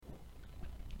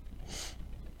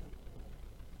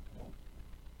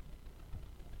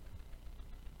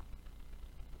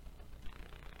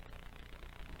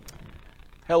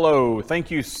Hello,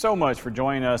 thank you so much for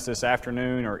joining us this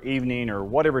afternoon or evening or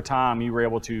whatever time you were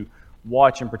able to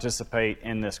watch and participate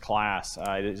in this class.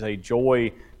 It is a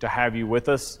joy to have you with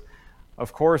us.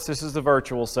 Of course, this is the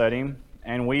virtual setting,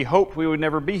 and we hoped we would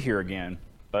never be here again.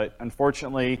 But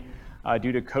unfortunately,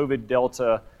 due to COVID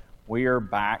Delta, we are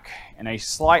back in a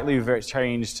slightly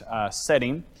changed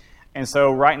setting. And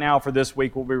so right now for this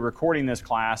week, we'll be recording this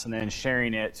class and then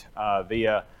sharing it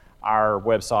via our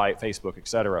website, Facebook,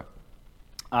 etc.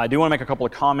 I do want to make a couple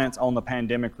of comments on the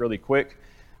pandemic really quick.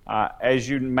 As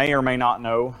you may or may not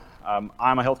know, I'm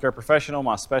a healthcare professional.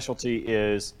 My specialty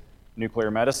is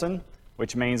nuclear medicine,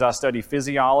 which means I study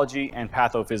physiology and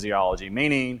pathophysiology,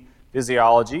 meaning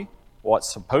physiology,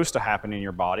 what's supposed to happen in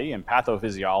your body, and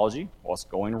pathophysiology, what's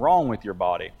going wrong with your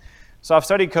body. So I've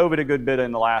studied COVID a good bit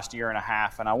in the last year and a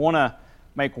half, and I want to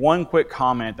make one quick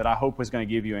comment that I hope is going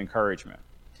to give you encouragement.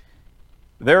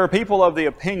 There are people of the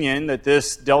opinion that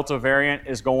this Delta variant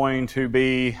is going to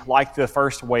be like the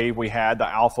first wave we had, the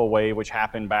Alpha wave, which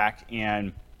happened back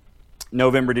in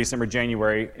November, December,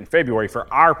 January, and February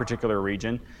for our particular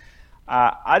region.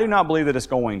 I do not believe that it's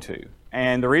going to.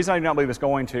 And the reason I do not believe it's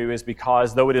going to is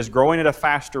because though it is growing at a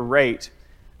faster rate,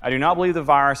 I do not believe the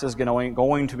virus is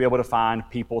going to be able to find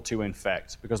people to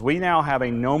infect. Because we now have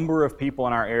a number of people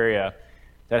in our area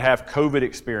that have COVID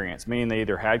experience, meaning they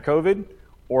either had COVID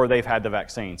or they've had the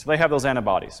vaccine. So they have those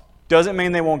antibodies. Doesn't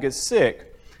mean they won't get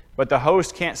sick, but the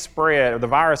host can't spread, or the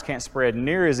virus can't spread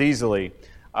near as easily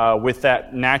with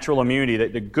that natural immunity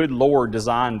that the good Lord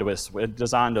designed us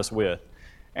with.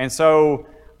 And so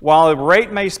while the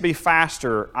rate may be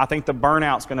faster, I think the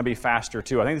burnout's going to be faster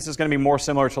too. I think this is going to be more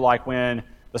similar to like when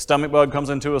the stomach bug comes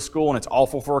into a school and it's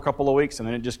awful for a couple of weeks and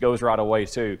then it just goes right away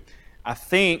too. I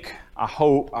think, I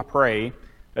hope, I pray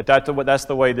that's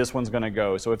the way this one's going to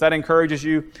go. So if that encourages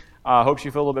you, hopes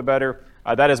you feel a little bit better.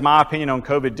 That is my opinion on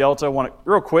COVID Delta.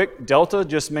 Real quick, Delta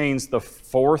just means the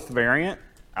fourth variant,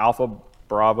 Alpha,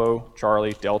 Bravo,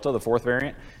 Charlie, Delta, the fourth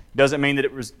variant. Doesn't mean that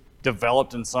it was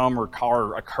developed in some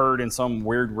or occurred in some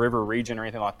weird river region or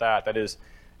anything like that. That is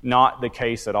not the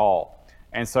case at all.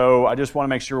 And so I just want to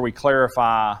make sure we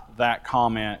clarify that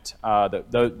comment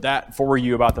that for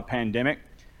you about the pandemic.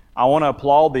 I want to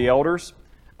applaud the elders.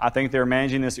 I think they're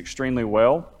managing this extremely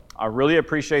well. I really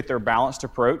appreciate their balanced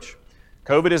approach.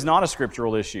 COVID is not a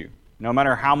scriptural issue. No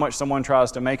matter how much someone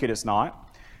tries to make it, it's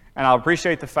not. And I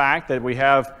appreciate the fact that we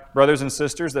have brothers and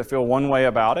sisters that feel one way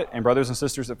about it and brothers and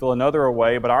sisters that feel another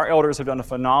way, but our elders have done a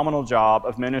phenomenal job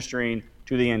of ministering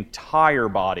to the entire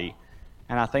body,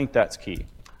 and I think that's key.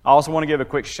 I also want to give a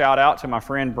quick shout out to my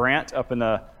friend Brant up in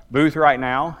the booth right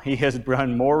now. He has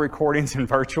done more recordings and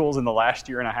virtuals in the last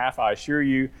year and a half, I assure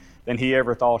you, than he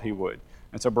ever thought he would.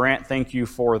 And so Brant, thank you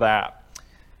for that.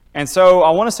 And so I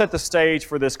want to set the stage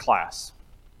for this class.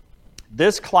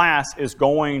 This class is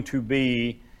going to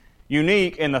be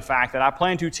unique in the fact that I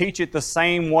plan to teach it the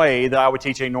same way that I would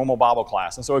teach a normal Bible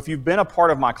class. And so if you've been a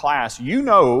part of my class, you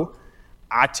know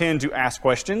I tend to ask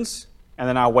questions and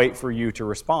then I wait for you to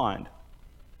respond.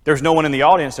 There's no one in the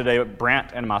audience today but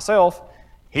Brant and myself.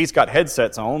 He's got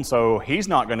headsets on, so he's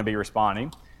not going to be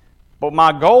responding. But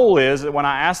my goal is that when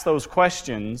I ask those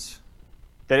questions,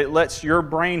 that it lets your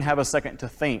brain have a second to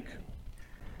think.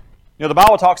 You know, the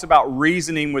Bible talks about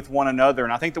reasoning with one another,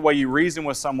 and I think the way you reason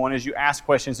with someone is you ask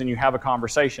questions and you have a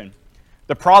conversation.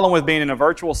 The problem with being in a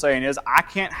virtual setting is I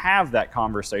can't have that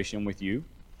conversation with you.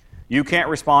 You can't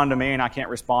respond to me, and I can't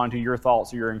respond to your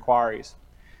thoughts or your inquiries.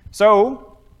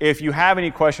 So, if you have any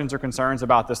questions or concerns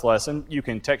about this lesson, you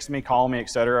can text me, call me,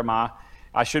 etc.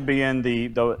 I should be in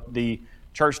the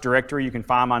church directory. You can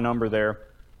find my number there,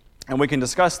 and we can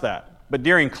discuss that. But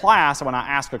during class, when I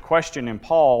ask a question and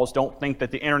pause, don't think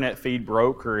that the internet feed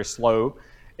broke or is slow.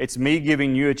 It's me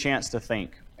giving you a chance to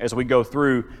think as we go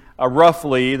through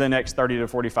roughly the next 30 to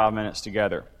 45 minutes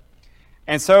together.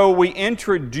 And so we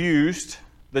introduced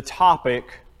the topic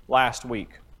last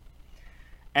week.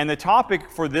 And the topic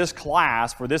for this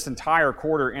class, for this entire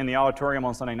quarter in the auditorium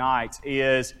on Sunday nights,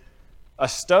 is a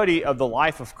study of the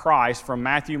life of Christ from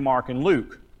Matthew, Mark, and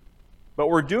Luke. But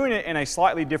we're doing it in a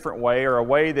slightly different way, or a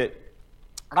way that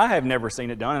I have never seen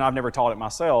it done, and I've never taught it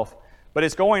myself. But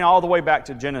it's going all the way back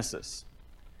to Genesis.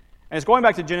 And it's going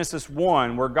back to Genesis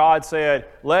 1, where God said,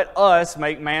 "Let us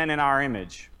make man in our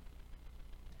image."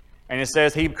 And it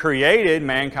says He created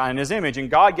mankind in His image.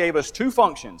 And God gave us two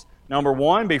functions. Number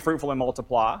one, be fruitful and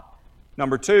multiply.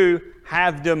 Number two,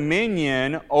 have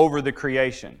dominion over the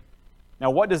creation. Now,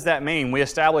 what does that mean? We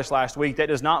established last week that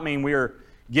does not mean we are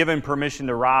given permission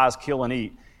to rise, kill, and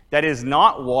eat. That is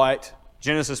not what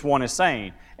Genesis 1 is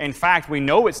saying. In fact, we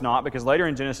know it's not because later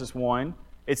in Genesis 1,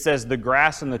 it says the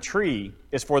grass and the tree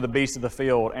is for the beasts of the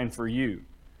field and for you.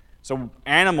 So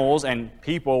animals and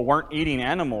people weren't eating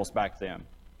animals back then.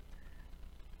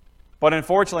 But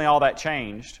unfortunately, all that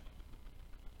changed.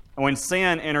 And when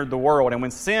sin entered the world,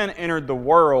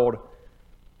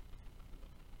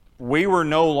 we were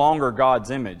no longer God's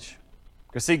image.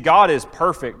 Because see, God is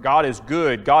perfect, God is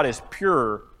good, God is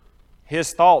pure.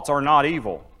 His thoughts are not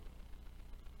evil.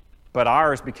 But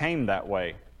ours became that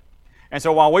way. And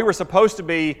so while we were supposed to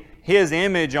be His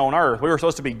image on earth, we were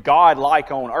supposed to be God-like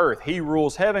on earth. He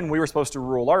rules heaven, we were supposed to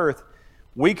rule earth.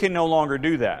 We can no longer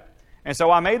do that. And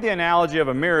so I made the analogy of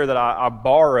a mirror that I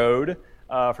borrowed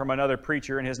from another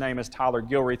preacher, and his name is Tyler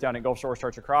Gilreath down at Gulf Shores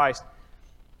Church of Christ,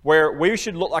 where we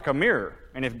should look like a mirror.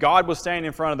 And if God was standing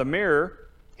in front of the mirror,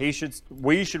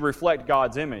 we should reflect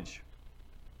God's image.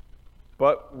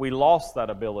 But we lost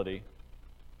that ability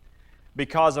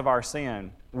because of our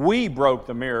sin. We broke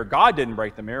the mirror. God didn't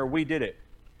break the mirror. We did it.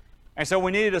 And so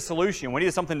we needed a solution. We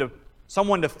needed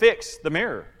someone to fix the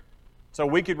mirror so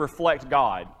we could reflect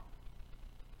God.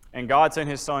 And God sent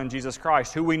His Son, Jesus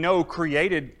Christ, who we know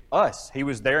created us. He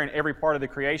was there in every part of the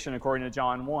creation, according to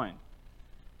John 1.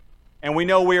 And we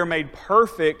know we are made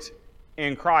perfect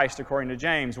in Christ, according to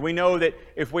James. We know that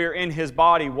if we are in His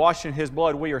body, washed in His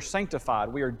blood, we are sanctified.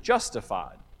 We are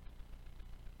justified.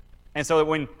 And so that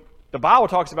when the Bible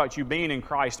talks about you being in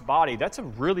Christ's body, that's a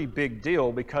really big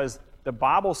deal, because the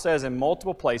Bible says in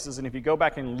multiple places, and if you go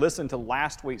back and listen to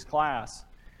last week's class,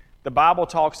 the Bible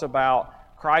talks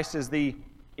about Christ is the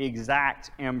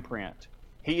exact imprint.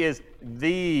 He is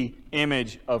the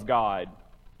image of God.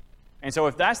 And so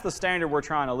if that's the standard we're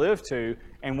trying to live to,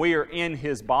 and we are in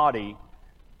His body,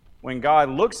 when God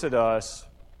looks at us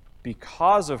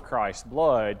because of Christ's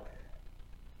blood,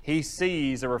 He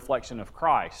sees a reflection of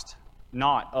Christ,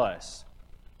 not us.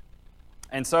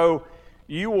 And so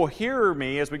you will hear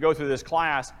me as we go through this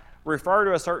class refer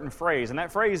to a certain phrase, and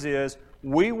that phrase is,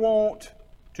 we want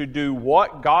to do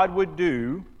what God would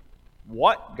do,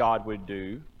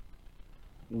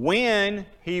 when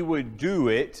He would do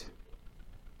it,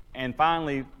 and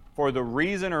finally, for the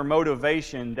reason or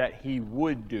motivation that He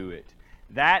would do it.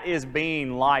 That is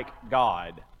being like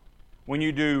God. When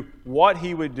you do what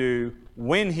He would do,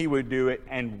 when He would do it,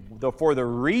 and for the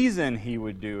reason He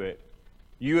would do it,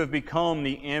 you have become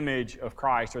the image of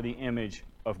Christ, or the image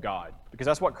of God. Because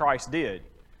that's what Christ did.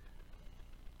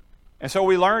 And so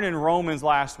we learned in Romans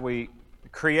last week,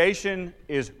 creation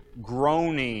is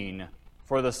groaning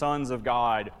for the sons of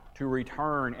God to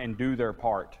return and do their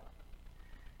part.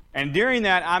 And during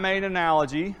that, I made an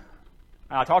analogy.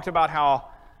 I talked about how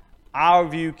I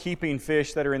view keeping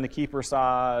fish that are in the keeper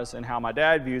size and how my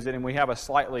dad views it, and we have a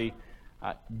slightly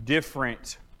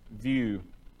different view.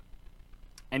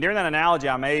 And during that analogy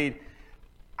I made,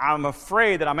 I'm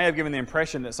afraid that I may have given the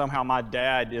impression that somehow my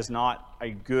dad is not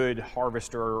a good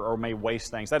harvester or may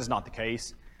waste things. That is not the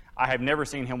case. I have never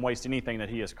seen him waste anything that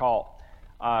he has caught.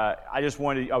 I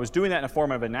was doing that in a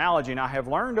form of analogy, and I have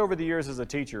learned over the years as a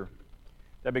teacher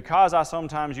that because I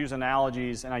sometimes use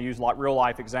analogies and I use real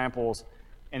life examples,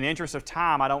 in the interest of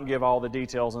time, I don't give all the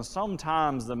details, and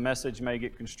sometimes the message may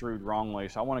get construed wrongly,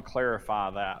 so I want to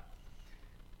clarify that.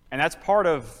 And that's part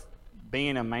of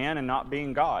being a man and not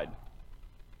being God.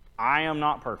 I am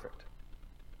not perfect.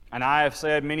 And I have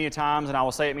said many times, and I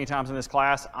will say it many times in this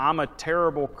class, I'm a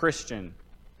terrible Christian.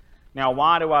 Now,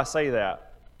 why do I say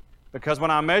that? Because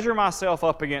when I measure myself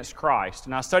up against Christ,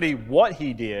 and I study what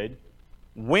He did,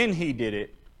 when He did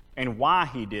it, and why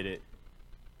He did it,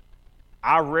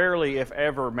 I rarely, if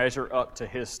ever, measure up to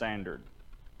His standard.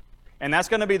 And that's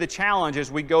going to be the challenge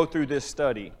as we go through this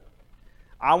study.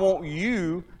 I want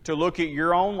you to look at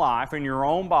your own life and your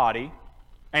own body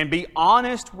and be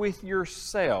honest with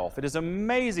yourself. It is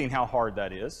amazing how hard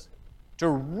that is, to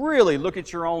really look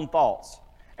at your own thoughts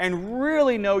and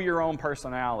really know your own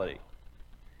personality.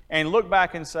 And look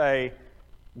back and say,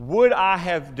 would I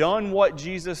have done what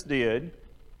Jesus did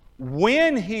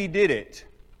when He did it?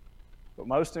 But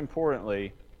most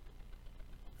importantly,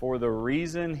 for the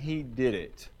reason He did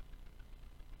it.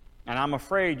 And I'm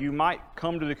afraid you might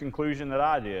come to the conclusion that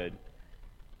I did,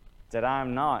 that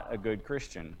I'm not a good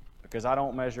Christian because I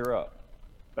don't measure up.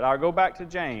 But I'll go back to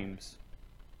James.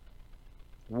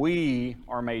 We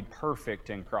are made perfect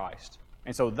in Christ.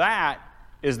 And so that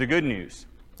is the good news.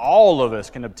 All of us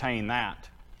can obtain that.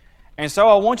 And so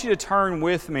I want you to turn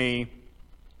with me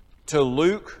to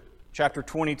Luke chapter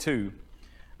 22.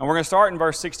 And we're going to start in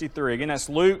verse 63. Again, that's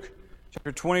Luke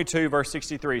chapter 22, verse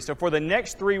 63. So for the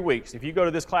next 3 weeks, if you go to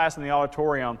this class in the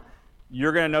auditorium,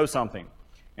 you're going to know something.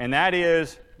 And that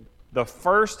is, the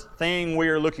first thing we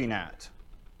are looking at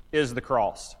is the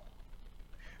cross.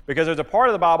 Because there's a part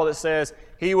of the Bible that says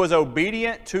He was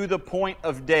obedient to the point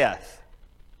of death.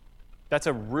 That's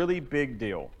a really big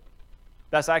deal.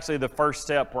 That's actually the first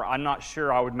step where I'm not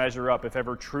sure I would measure up if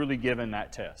ever truly given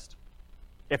that test.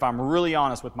 If I'm really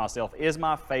honest with myself, is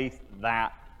my faith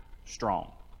that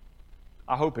strong?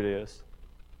 I hope it is,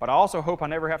 but I also hope I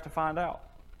never have to find out.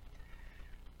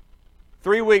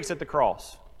 3 weeks at the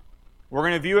cross. We're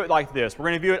going to view it like this. We're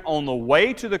going to view it on the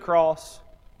way to the cross,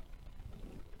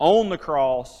 on the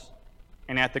cross,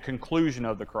 and at the conclusion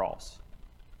of the cross.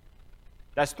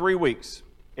 That's 3 weeks.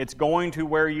 It's going to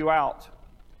wear you out.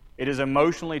 It is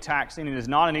emotionally taxing. It is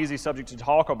not an easy subject to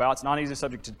talk about. It's not an easy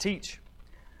subject to teach.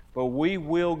 But we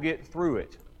will get through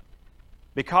it.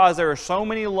 Because there are so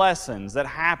many lessons that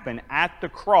happen at the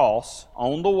cross,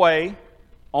 on the way,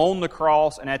 on the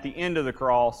cross, and at the end of the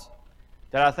cross,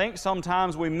 that I think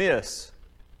sometimes we miss,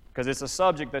 because it's a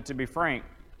subject that, to be frank,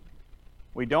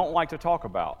 we don't like to talk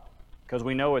about, because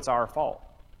we know it's our fault.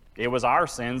 It was our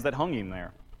sins that hung him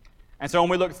there. And so when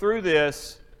we look through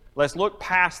this, let's look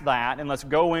past that and let's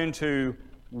go into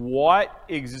what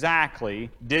exactly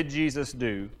did Jesus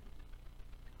do,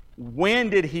 when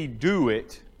did he do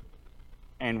it,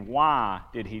 and why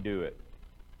did he do it?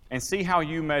 And see how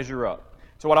you measure up.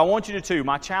 So what I want you to do,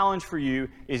 my challenge for you,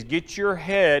 is get your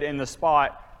head in the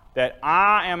spot that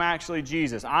I am actually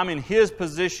Jesus. I'm in His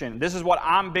position. This is what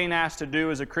I'm being asked to do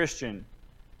as a Christian.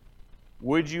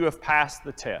 Would you have passed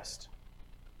the test?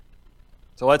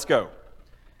 So let's go.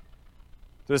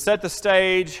 To set the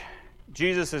stage,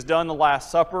 Jesus has done the Last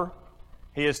Supper.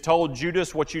 He has told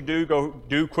Judas, what you do, go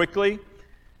do quickly.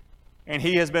 And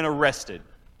he has been arrested.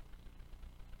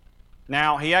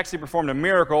 Now, he actually performed a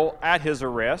miracle at his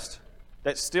arrest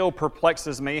that still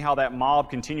perplexes me, how that mob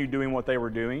continued doing what they were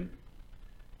doing.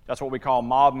 That's what we call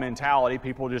mob mentality.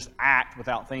 People just act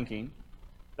without thinking.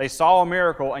 They saw a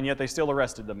miracle, and yet they still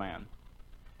arrested the man.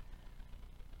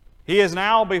 He is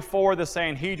now before the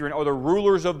Sanhedrin, or the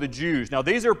rulers of the Jews. Now,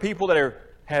 these are people that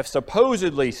have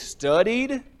supposedly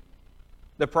studied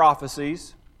the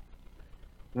prophecies.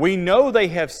 We know they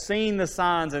have seen the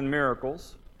signs and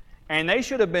miracles, and they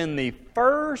should have been the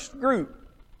first group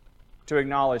to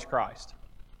acknowledge Christ.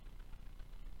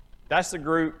 That's the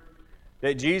group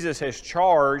that Jesus has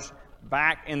charged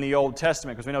back in the Old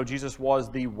Testament, because we know Jesus was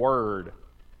the Word.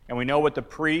 And we know what the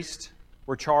priests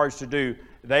were charged to do.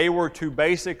 They were to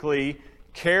basically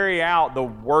carry out the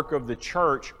work of the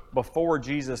church before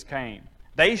Jesus came.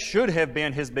 They should have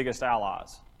been His biggest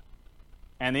allies.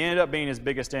 And they ended up being His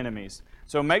biggest enemies.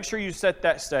 So make sure you set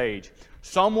that stage.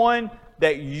 Someone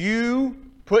that you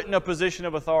put in a position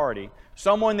of authority.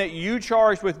 Someone that you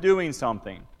charged with doing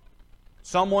something.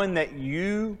 Someone that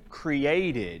you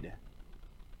created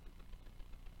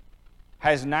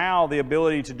has now the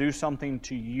ability to do something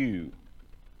to you.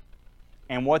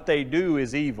 And what they do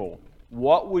is evil.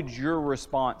 What would your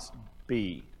response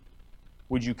be?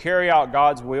 Would you carry out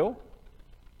God's will?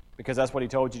 Because that's what He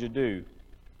told you to do.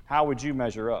 How would you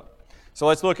measure up? So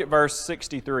let's look at verse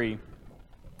 63.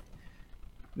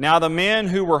 Now the men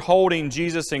who were holding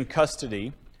Jesus in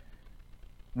custody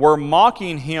were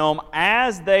mocking Him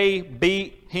as they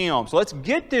beat Him. So let's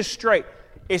get this straight.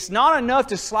 It's not enough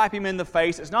to slap Him in the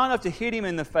face. It's not enough to hit Him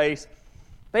in the face.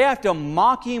 They have to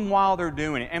mock Him while they're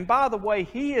doing it. And by the way,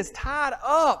 He is tied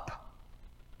up.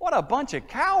 What a bunch of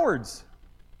cowards.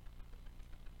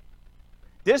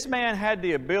 This man had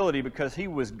the ability, because He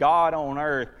was God on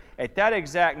earth, at that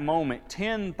exact moment,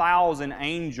 10,000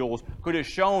 angels could have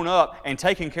shown up and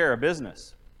taken care of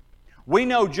business. We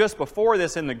know just before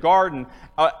this in the garden,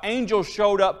 angels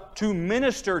showed up to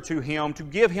minister to Him, to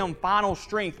give Him final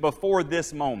strength before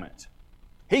this moment.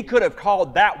 He could have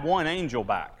called that one angel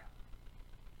back.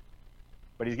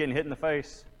 But He's getting hit in the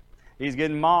face. He's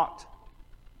getting mocked.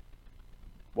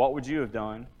 What would you have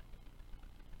done?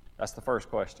 That's the first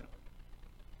question.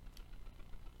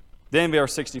 Then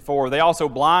verse 64, they also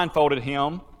blindfolded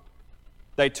Him.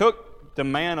 They took the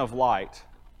man of light,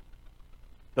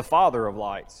 the Father of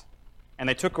lights, and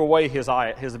they took away his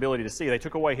ability to see. They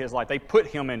took away His light. They put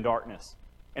Him in darkness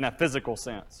in a physical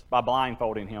sense by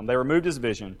blindfolding Him. They removed His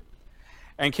vision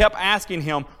and kept asking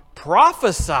Him,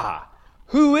 prophesy,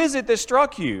 who is it that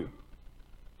struck you?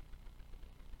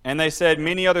 And they said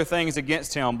many other things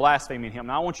against Him, blaspheming Him.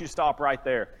 Now I want you to stop right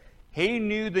there. He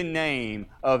knew the name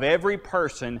of every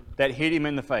person that hit Him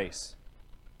in the face.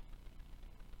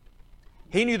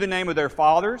 He knew the name of their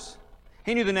fathers.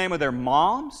 He knew the name of their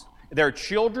moms, their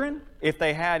children, if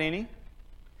they had any.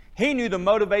 He knew the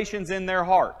motivations in their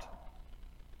heart.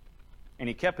 And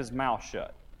He kept His mouth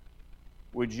shut.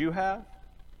 Would you have?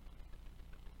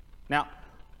 Now,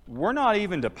 we're not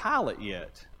even to Pilate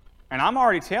yet. And I'm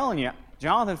already telling you,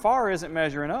 Jonathan Farr isn't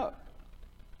measuring up.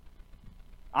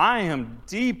 I am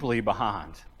deeply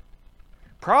behind.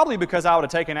 Probably because I would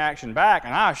have taken action back,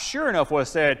 and I sure enough would have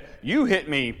said, you hit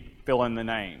me, fill in the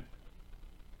name.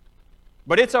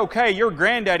 But it's okay, your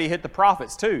granddaddy hit the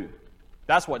prophets too.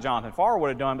 That's what Jonathan Farr would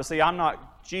have done. But see, I'm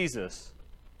not Jesus.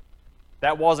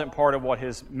 That wasn't part of what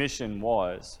his mission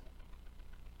was.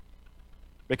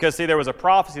 Because, see, there was a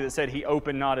prophecy that said he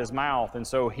opened not his mouth, and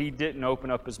so he didn't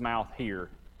open up his mouth here.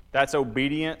 That's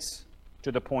obedience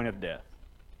to the point of death.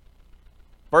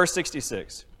 Verse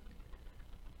 66.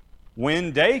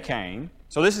 When day came,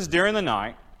 so this is during the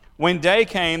night, when day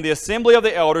came, the assembly of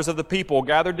the elders of the people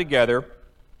gathered together,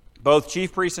 both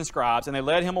chief priests and scribes, and they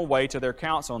led him away to their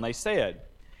council, and they said,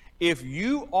 if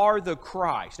you are the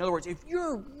Christ, in other words, if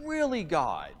you're really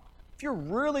God, if you're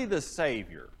really the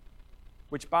Savior,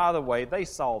 which, by the way, they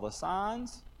saw the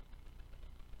signs,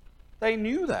 they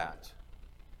knew that.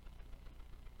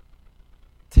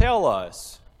 Tell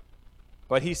us.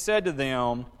 But he said to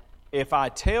them, if I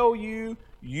tell you,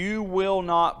 you will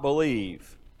not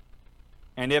believe.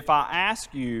 And if I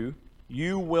ask you,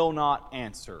 you will not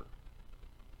answer.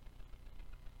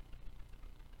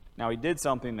 Now, he did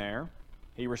something there.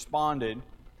 He responded,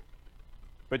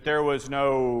 but there was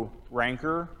no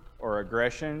rancor or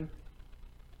aggression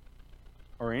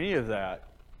or any of that.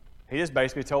 He just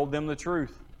basically told them the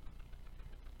truth.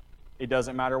 It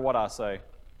doesn't matter what I say.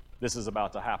 This is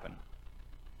about to happen.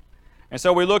 And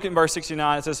so we look in verse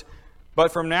 69. It says,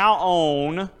 but from now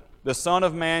on, the Son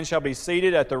of Man shall be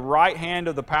seated at the right hand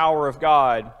of the power of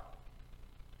God.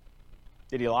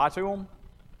 Did he lie to them?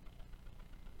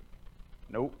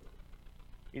 Nope.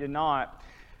 He did not.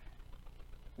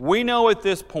 We know at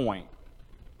this point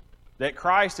that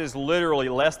Christ is literally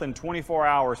less than 24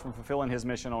 hours from fulfilling his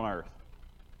mission on earth.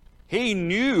 He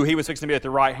knew he was fixing to be at the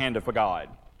right hand of God.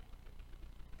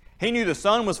 He knew the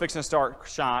sun was fixing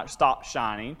to stop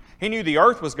shining. He knew the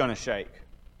earth was going to shake.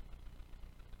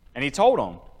 And he told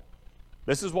them,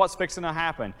 this is what's fixing to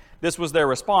happen. This was their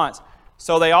response.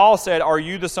 So they all said, are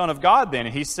you the Son of God then?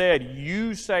 And he said,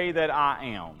 you say that I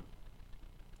am.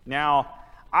 Now,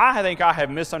 I think I have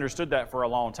misunderstood that for a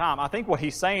long time. I think what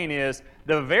he's saying is,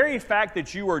 the very fact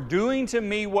that you are doing to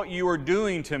me what you are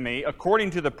doing to me,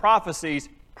 according to the prophecies,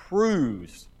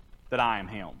 proves that I am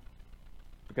him.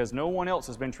 Because no one else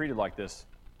has been treated like this.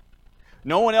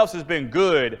 No one else has been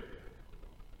good,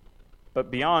 but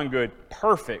beyond good,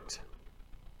 perfect,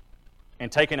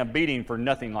 and taken a beating for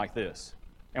nothing like this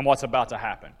and what's about to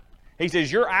happen. He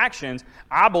says, your actions,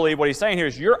 I believe what he's saying here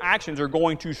is, your actions are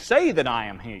going to say that I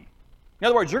am he. In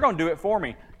other words, you're going to do it for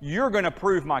me. You're going to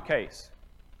prove my case.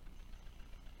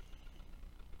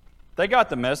 They got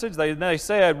the message. They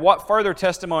said, what further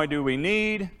testimony do we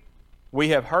need? We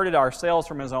have heard it ourselves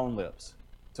from his own lips.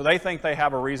 So they think they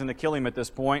have a reason to kill him at this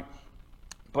point.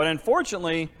 But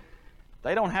unfortunately,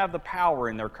 they don't have the power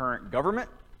in their current government.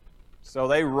 So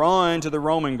they run to the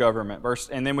Roman government.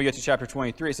 And then we get to chapter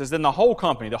 23. It says, then the whole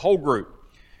company, the whole group,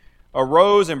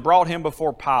 arose and brought him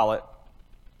before Pilate.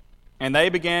 And they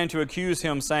began to accuse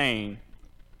him, saying,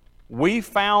 we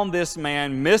found this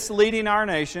man misleading our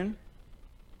nation.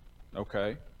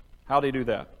 Okay. How did he do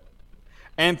that?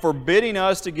 And forbidding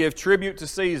us to give tribute to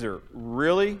Caesar.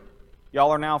 Really? Y'all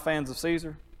are now fans of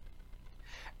Caesar?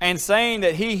 And saying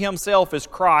that he himself is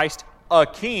Christ, a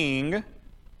king.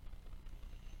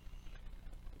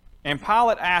 And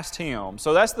Pilate asked him.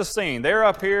 So that's the scene. They're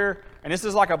up here, and this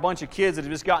is like a bunch of kids that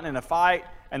have just gotten in a fight,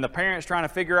 and the parents trying to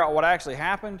figure out what actually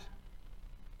happened.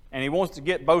 And he wants to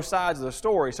get both sides of the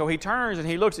story. So he turns and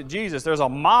he looks at Jesus. There's a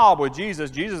mob with Jesus.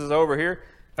 Jesus is over here,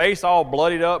 face all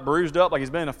bloodied up, bruised up, like he's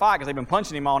been in a fight because they've been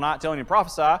punching him all night, telling him to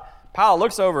prophesy. Pilate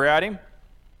looks over at him.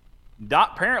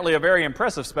 Not apparently a very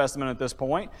impressive specimen at this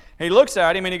point. He looks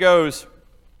at him and he goes,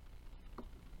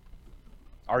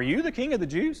 are you the king of the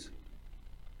Jews?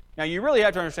 Now, you really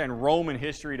have to understand Roman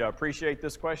history to appreciate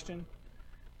this question.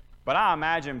 But I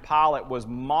imagine Pilate was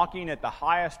mocking at the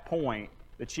highest point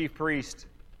the chief priest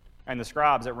and the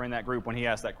scribes that were in that group when he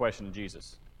asked that question to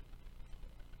Jesus.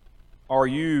 Are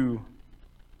you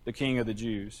the king of the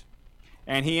Jews?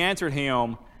 And he answered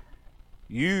him,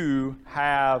 you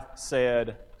have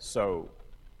said so.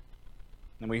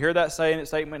 And we hear that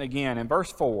statement again in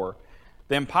verse 4.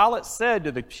 Then Pilate said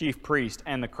to the chief priest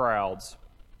and the crowds,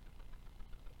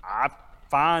 I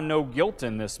find no guilt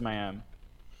in this man.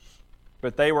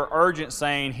 But they were urgent,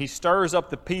 saying, he stirs up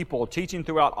the people, teaching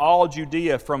throughout all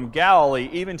Judea, from Galilee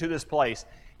even to this place.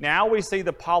 Now we see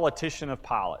the politician of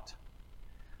Pilate.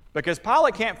 Because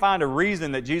Pilate can't find a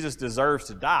reason that Jesus deserves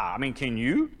to die. I mean, can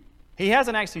you? He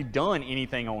hasn't actually done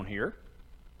anything on here.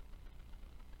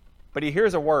 But he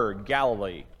hears a word,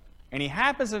 Galilee. And he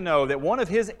happens to know that one of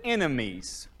his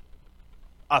enemies,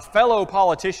 a fellow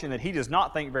politician that he does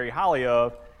not think very highly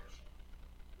of,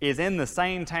 is in the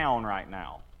same town right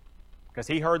now because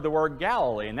he heard the word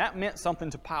Galilee, and that meant something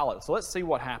to Pilate. So let's see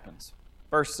what happens.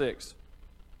 Verse 6.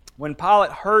 When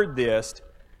Pilate heard this,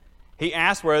 he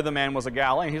asked whether the man was a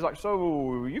Galilean. He's like, so,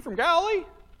 are you from Galilee?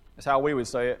 That's how we would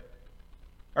say it.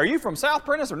 Are you from South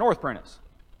Prentice or North Prentice?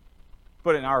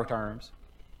 Put it in our terms.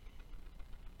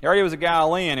 He already was a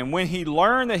Galilean, and when he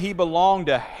learned that he belonged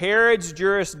to Herod's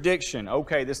jurisdiction,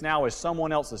 okay, this now is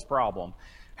someone else's problem.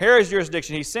 Herod's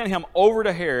jurisdiction, he sent him over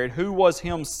to Herod, who was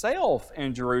himself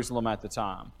in Jerusalem at the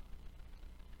time.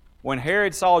 When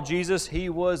Herod saw Jesus, he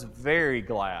was very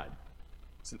glad.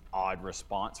 It's an odd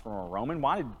response from a Roman.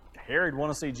 Why did Herod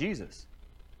want to see Jesus?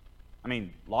 I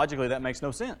mean, logically that makes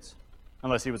no sense.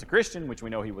 Unless he was a Christian, which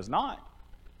we know he was not.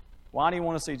 Why do you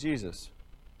want to see Jesus?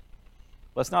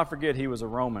 Let's not forget he was a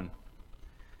Roman.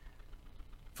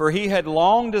 For he had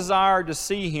long desired to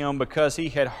see him because he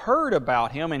had heard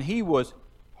about him, and he was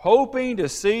hoping to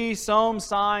see some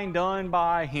sign done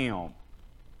by him.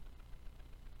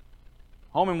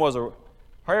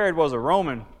 Herod was a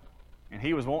Roman, and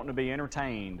he was wanting to be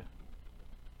entertained.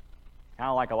 Kind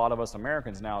of like a lot of us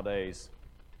Americans nowadays.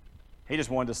 He just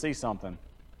wanted to see something.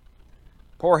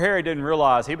 Poor Herod didn't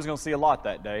realize he was going to see a lot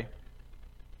that day.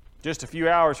 Just a few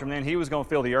hours from then, he was going to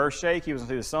feel the earth shake. He was going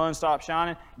to see the sun stop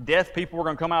shining. Deaf people were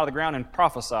going to come out of the ground and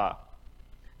prophesy.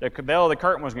 The veil of the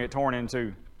curtain was going to get torn in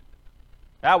two.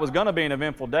 That was going to be an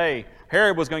eventful day.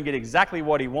 Herod was going to get exactly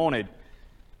what he wanted,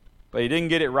 but he didn't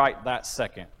get it right that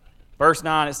second. Verse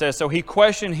 9, it says, so he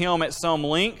questioned him at some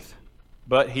length,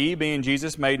 but he, being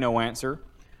Jesus, made no answer.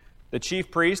 The chief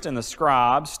priest and the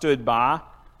scribes stood by,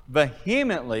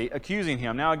 vehemently accusing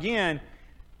him. Now again,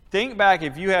 think back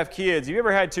if you have kids. Have you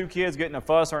ever had two kids get in a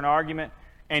fuss or an argument,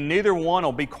 and neither one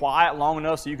will be quiet long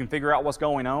enough so you can figure out what's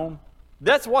going on?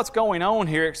 That's what's going on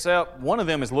here, except one of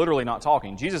them is literally not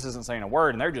talking. Jesus isn't saying a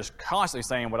word, and they're just constantly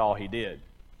saying what all he did.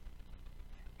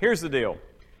 Here's the deal.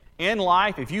 In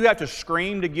life, if you have to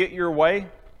scream to get your way,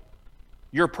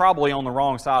 you're probably on the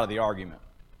wrong side of the argument.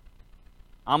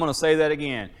 I'm going to say that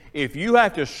again. If you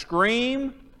have to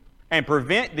scream and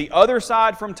prevent the other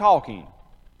side from talking,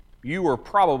 you were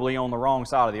probably on the wrong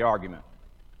side of the argument.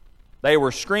 They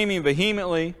were screaming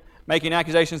vehemently, making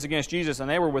accusations against Jesus, and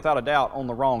they were without a doubt on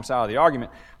the wrong side of the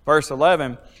argument. Verse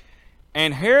 11,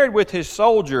 and Herod with his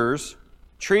soldiers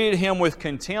treated him with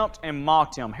contempt and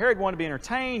mocked him. Herod wanted to be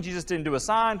entertained. Jesus didn't do a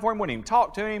sign for him, wouldn't even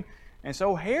talk to him. And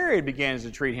so Herod begins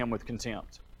to treat him with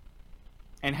contempt.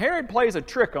 And Herod plays a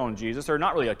trick on Jesus, or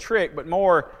not really a trick, but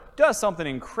more does something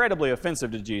incredibly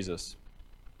offensive to Jesus.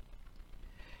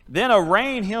 Then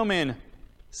arrayed him in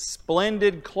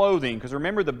splendid clothing. Because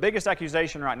remember, the biggest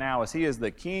accusation right now is he is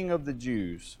the king of the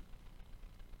Jews.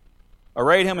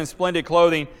 Arrayed him in splendid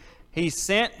clothing. He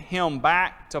sent him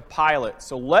back to Pilate.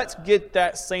 So let's get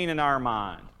that scene in our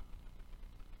mind.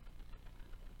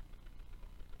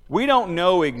 We don't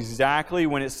know exactly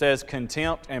when it says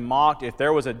contempt and mocked if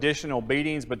there was additional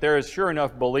beatings, but there is sure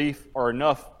enough belief, or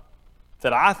enough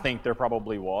that I think there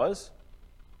probably was.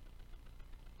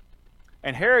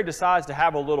 And Herod decides to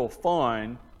have a little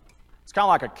fun. It's kind of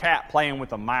like a cat playing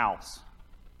with a mouse.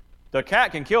 The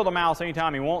cat can kill the mouse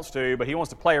anytime he wants to, but he wants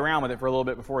to play around with it for a little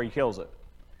bit before he kills it.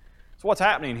 So what's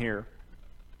happening here?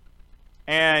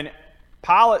 And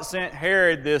Pilate sent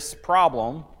Herod this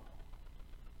problem,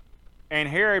 and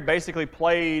Herod basically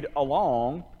played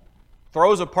along,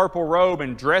 throws a purple robe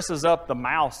and dresses up the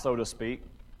mouse, so to speak,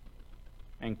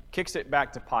 and kicks it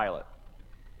back to Pilate.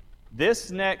 This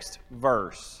next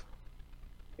verse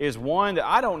is one that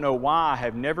I don't know why I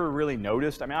have never really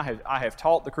noticed. I mean, I have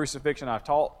taught the crucifixion, I've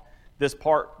taught this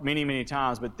part many, many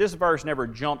times, but this verse never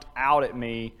jumped out at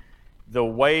me the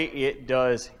way it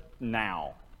does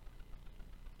now.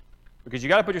 Because you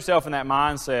got to put yourself in that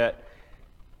mindset.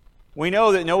 We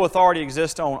know that no authority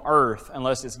exists on earth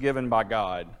unless it's given by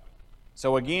God.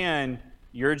 So again,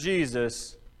 you're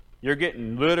Jesus, you're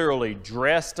getting literally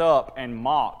dressed up and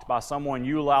mocked by someone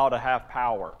you allow to have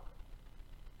power.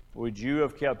 Would you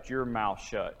have kept your mouth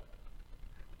shut?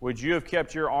 Would you have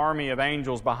kept your army of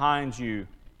angels behind you,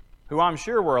 who I'm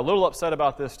sure were a little upset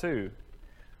about this too?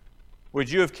 Would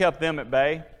you have kept them at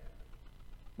bay?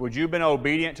 Would you have been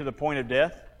obedient to the point of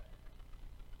death?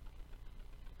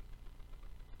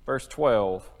 Verse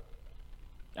 12.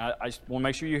 I just want to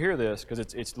make sure you hear this because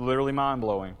it's literally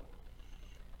mind-blowing.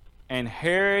 And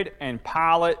Herod and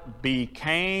Pilate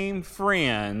became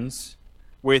friends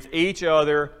with each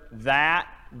other that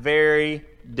very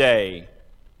day.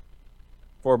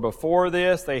 For before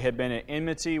this, they had been at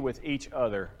enmity with each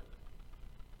other.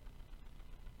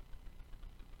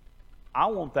 I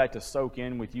want that to soak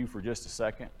in with you for just a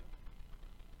second.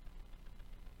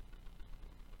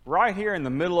 right here in the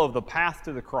middle of the path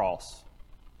to the cross,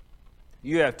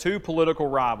 you have two political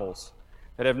rivals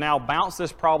that have now bounced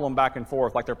this problem back and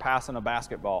forth like they're passing a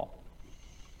basketball.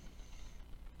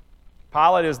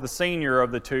 Pilate is the senior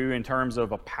of the two in terms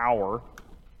of a power.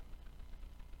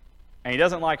 And he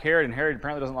doesn't like Herod, and Herod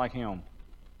apparently doesn't like him.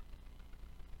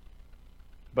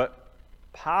 But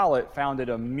Pilate found it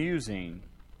amusing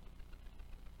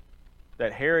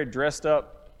that Herod dressed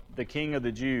up the king of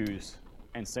the Jews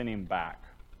and sent him back.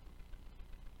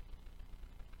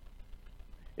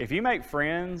 If you make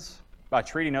friends by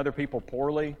treating other people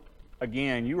poorly,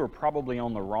 again, you are probably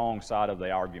on the wrong side of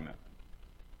the argument.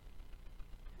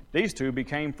 These two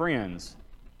became friends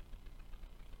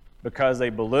because they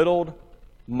belittled,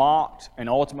 mocked, and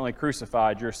ultimately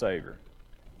crucified your Savior.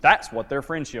 That's what their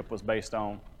friendship was based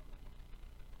on.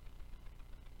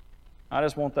 I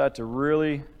just want that to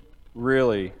really,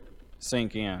 really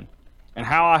sink in. And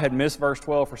how I had missed verse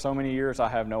 12 for so many years, I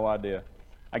have no idea.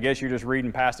 I guess you're just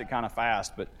reading past it kind of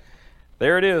fast, but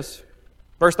there it is.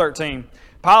 Verse 13,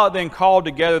 Pilate then called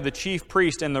together the chief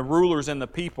priests and the rulers and the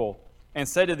people and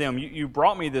said to them, you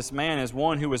brought me this man as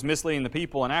one who was misleading the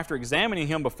people, and after examining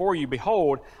him before you,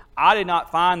 behold, I did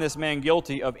not find this man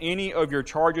guilty of any of your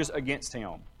charges against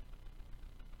him.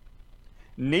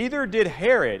 Neither did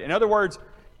Herod. In other words,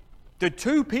 the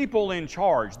two people in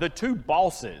charge, the two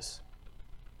bosses,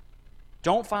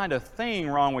 don't find a thing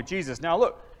wrong with Jesus. Now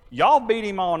look, y'all beat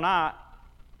him all night.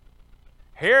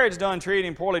 Herod's done treated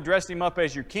him poorly, dressed him up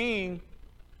as your king,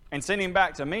 and sent him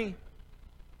back to me.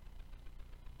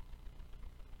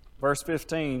 Verse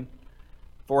 15,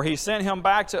 for he sent him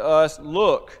back to us,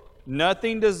 look,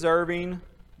 nothing deserving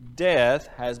death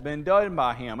has been done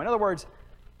by him. In other words,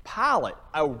 Pilate,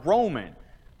 a Roman,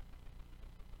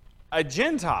 a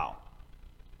Gentile,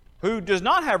 who does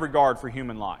not have regard for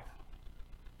human life,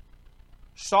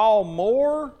 saw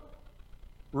more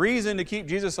reason to keep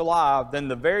Jesus alive than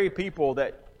the very people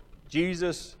that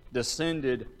Jesus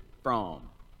descended from.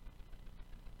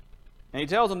 And he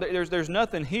tells them that there's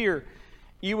nothing here.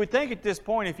 You would think at this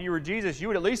point, if you were Jesus, you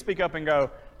would at least speak up and go,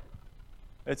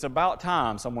 it's about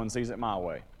time someone sees it my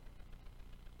way.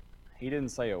 He didn't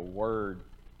say a word.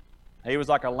 He was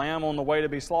like a lamb on the way to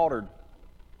be slaughtered.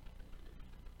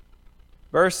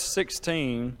 Verse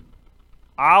 16,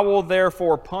 I will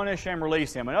therefore punish and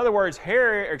release him. In other words,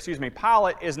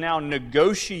 Pilate is now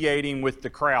negotiating with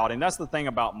the crowd. And that's the thing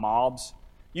about mobs.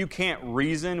 You can't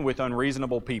reason with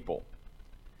unreasonable people.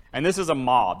 And this is a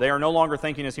mob. They are no longer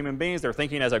thinking as human beings. They're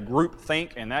thinking as a group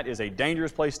think, and that is a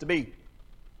dangerous place to be.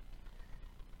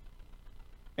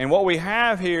 And what we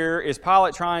have here is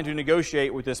Pilate trying to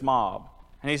negotiate with this mob.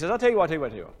 And he says, I'll tell you what.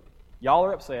 Y'all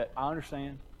are upset. I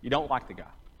understand. You don't like the guy.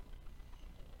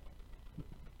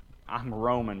 I'm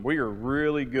Roman. We are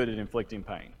really good at inflicting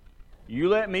pain. You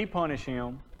let me punish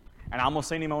him, and I'm going to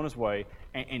send him on his way,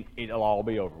 and it'll all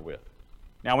be over with.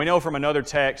 Now, we know from another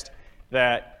text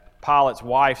that Pilate's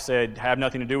wife said, have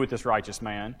nothing to do with this righteous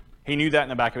man. He knew that in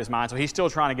the back of his mind, so he's still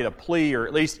trying to get a plea or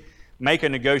at least make a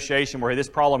negotiation where this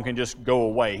problem can just go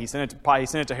away. He sent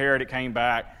it to Herod. It came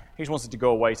back. He just wants it to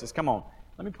go away. He says, come on,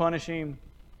 let me punish him.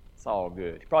 It's all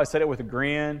good. He probably said it with a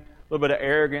grin, a little bit of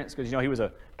arrogance, because he was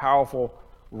a powerful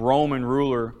Roman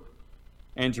ruler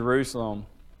in Jerusalem.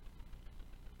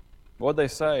 What'd they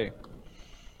say?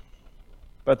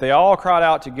 But they all cried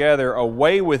out together,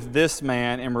 away with this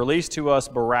man, and release to us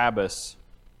Barabbas.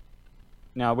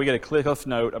 Now we get a cliff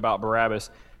note about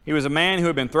Barabbas. He was a man who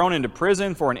had been thrown into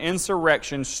prison for an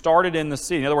insurrection started in the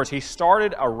city. In other words, he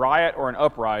started a riot or an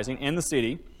uprising in the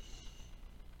city,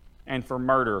 and for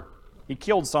murder. He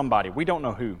killed somebody. We don't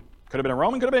know who. Could have been a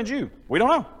Roman, could have been a Jew. We don't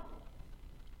know.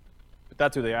 But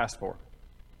that's who they asked for.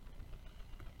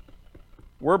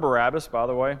 We're Barabbas, by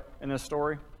the way, in this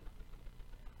story.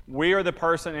 We are the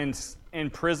person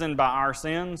imprisoned by our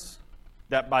sins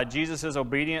that by Jesus'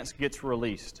 obedience gets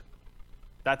released.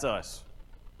 That's us.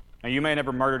 Now, you may have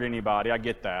never murdered anybody, I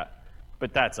get that,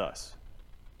 but that's us.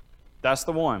 That's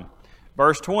the one.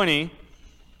 Verse 20,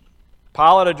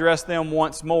 Pilate addressed them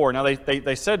once more. Now,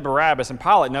 they said Barabbas, and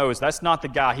Pilate knows that's not the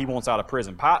guy he wants out of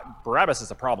prison. Barabbas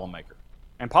is a problem maker,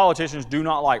 and politicians do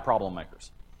not like problem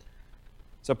makers.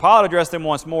 So Pilate addressed them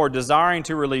once more, desiring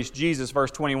to release Jesus,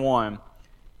 verse 21.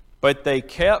 But they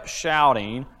kept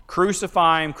shouting,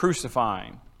 crucify him, crucify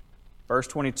him. Verse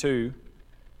 22,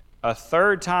 a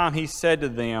third time he said to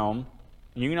them,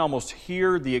 and you can almost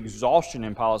hear the exhaustion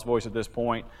in Pilate's voice at this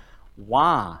point,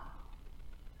 why?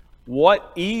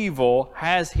 What evil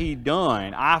has he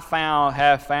done? I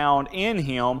have found in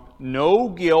him no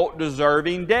guilt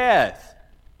deserving death.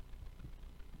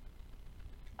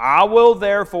 I will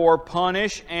therefore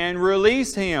punish and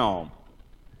release him.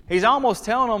 He's almost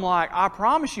telling them, like, I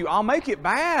promise you, I'll make it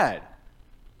bad.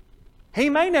 He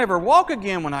may never walk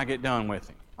again when I get done with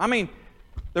him. I mean,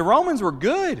 the Romans were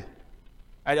good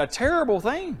at a terrible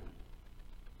thing.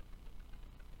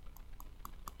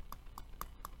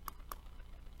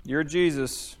 You're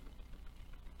Jesus,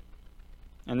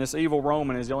 and this evil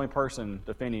Roman is the only person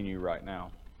defending you right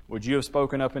now. Would you have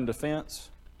spoken up in defense?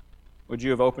 Would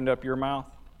you have opened up your mouth?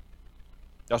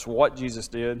 That's what Jesus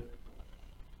did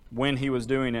when he was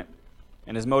doing it,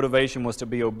 and his motivation was to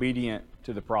be obedient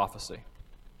to the prophecy.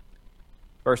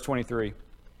 Verse 23.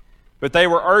 But they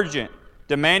were urgent,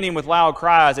 demanding with loud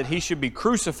cries that he should be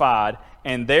crucified,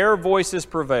 and their voices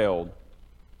prevailed.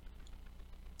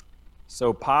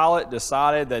 So Pilate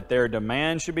decided that their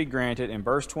demand should be granted, and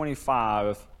verse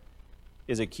 25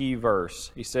 is a key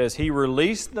verse. He says, he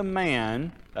released the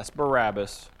man, that's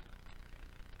Barabbas,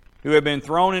 who had been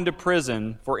thrown into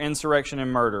prison for insurrection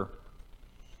and murder.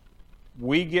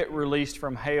 We get released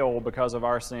from hell because of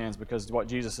our sins, because of what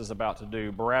Jesus is about to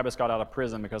do. Barabbas got out of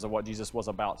prison because of what Jesus was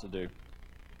about to do.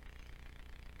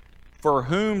 For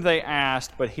whom they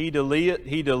asked, but he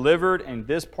delivered, in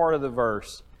this part of the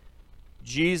verse,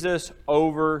 Jesus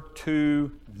over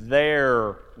to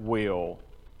their will.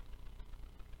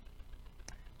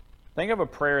 Think of a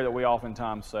prayer that we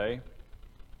oftentimes say.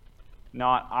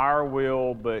 Not our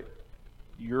will, but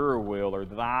your will, or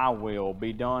thy will,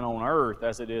 be done on earth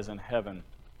as it is in heaven.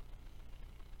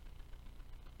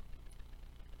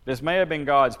 This may have been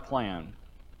God's plan,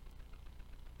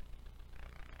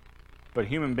 but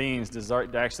human beings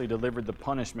actually delivered the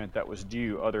punishment that was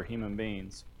due other human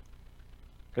beings.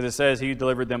 Because it says he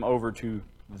delivered them over to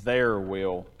their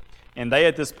will. And they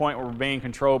at this point were being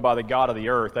controlled by the God of the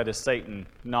earth, that is Satan,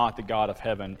 not the God of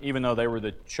heaven, even though they were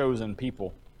the chosen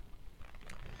people.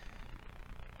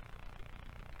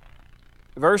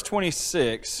 Verse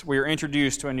 26, we are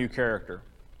introduced to a new character.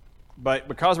 But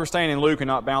because we're staying in Luke and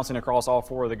not bouncing across all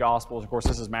four of the Gospels, of course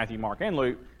this is Matthew, Mark, and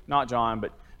Luke, not John,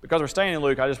 but because we're staying in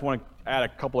Luke, I just want to add a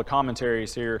couple of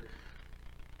commentaries here.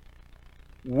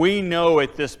 We know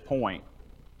at this point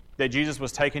that Jesus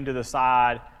was taken to the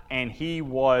side and he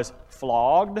was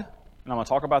flogged, and I'm going to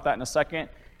talk about that in a second,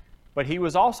 but he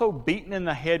was also beaten in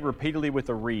the head repeatedly with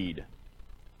a reed.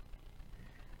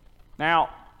 Now,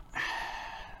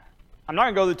 I'm not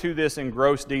going to go into this in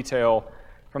gross detail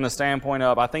from the standpoint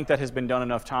of, I think that has been done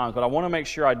enough times, but I want to make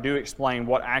sure I do explain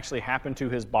what actually happened to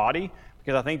his body,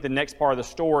 because I think the next part of the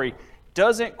story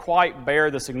doesn't quite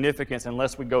bear the significance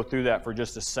unless we go through that for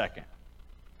just a second.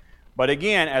 But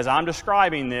again, as I'm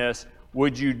describing this,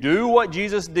 would you do what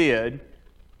Jesus did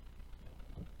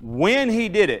when he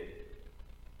did it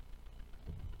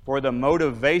for the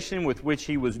motivation with which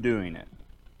he was doing it?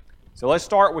 So let's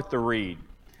start with the reed.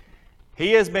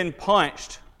 He has been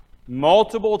punched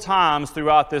multiple times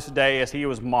throughout this day as he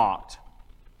was mocked.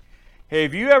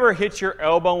 Have you ever hit your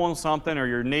elbow on something or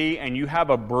your knee and you have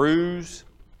a bruise,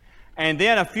 and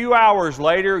then a few hours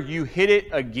later you hit it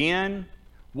again?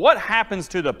 What happens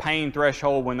to the pain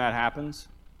threshold when that happens?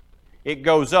 It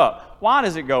goes up. Why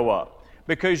does it go up?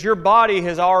 Because your body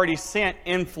has already sent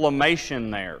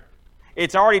inflammation there.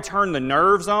 It's already turned the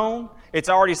nerves on. It's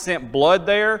already sent blood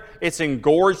there. It's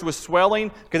engorged with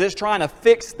swelling because it's trying to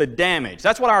fix the damage.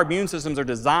 That's what our immune systems are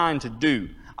designed to do.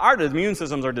 Our immune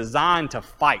systems are designed to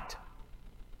fight.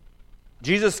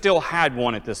 Jesus still had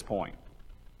one at this point.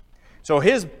 So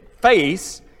his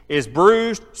face is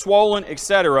bruised, swollen,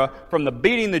 etc. from the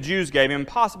beating the Jews gave him,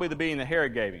 possibly the beating that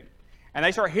Herod gave him. And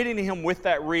they start hitting him with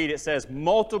that reed. It says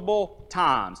multiple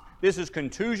times. This is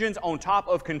contusions on top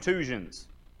of contusions.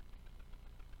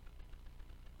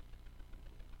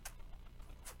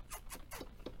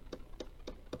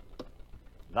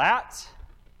 That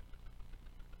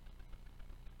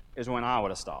is when I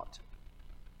would have stopped.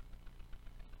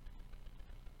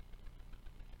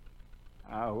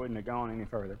 I wouldn't have gone any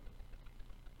further.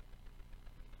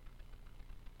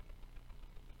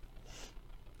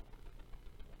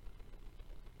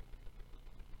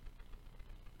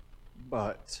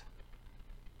 But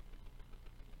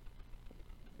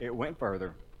it went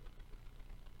further.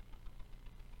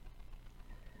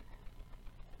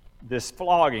 This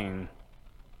flogging,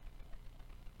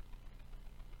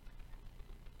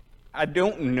 I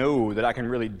don't know that I can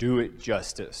really do it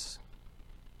justice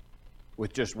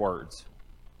with just words.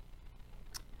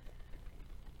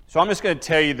 So I'm just going to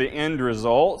tell you the end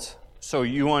result so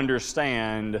you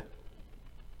understand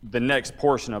the next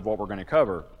portion of what we're going to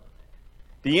cover.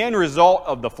 The end result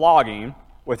of the flogging,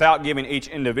 without giving each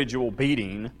individual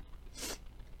beating,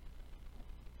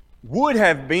 would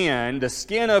have been the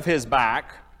skin of his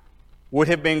back would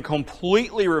have been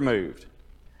completely removed.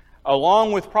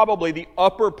 along with probably the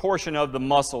upper portion of the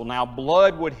muscle. Now,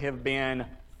 blood would have been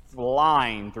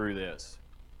flying through this.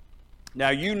 Now,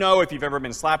 you know, if you've ever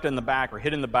been slapped in the back or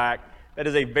hit in the back, that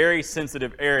is a very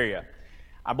sensitive area.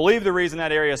 I believe the reason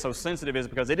that area is so sensitive is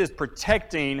because it is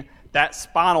protecting that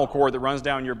spinal cord that runs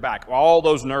down your back. All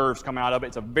those nerves come out of it.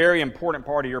 It's a very important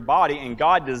part of your body, and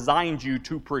God designed you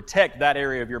to protect that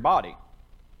area of your body.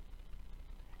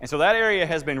 And so that area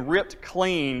has been ripped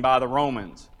clean by the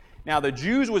Romans. Now, the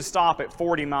Jews would stop at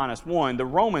 40 minus 1. The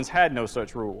Romans had no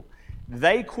such rule.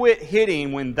 They quit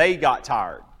hitting when they got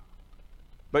tired.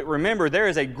 But remember, there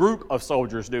is a group of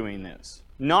soldiers doing this,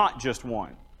 not just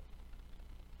one.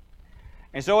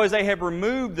 And so as they have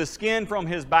removed the skin from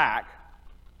his back,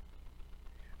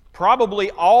 probably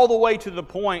all the way to the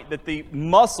point that the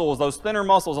muscles, those thinner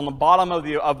muscles on the bottom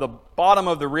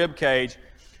of the rib cage,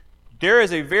 there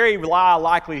is a very high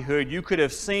likelihood you could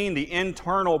have seen the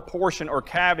internal portion or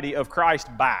cavity of Christ's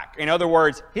back. In other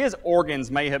words, his organs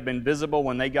may have been visible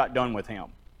when they got done with him.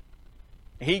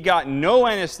 He got no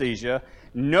anesthesia,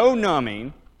 no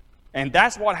numbing, and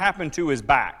that's what happened to his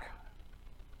back.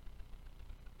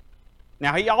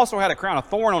 Now, he also had a crown of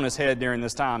thorn on his head during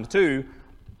this time, too,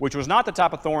 which was not the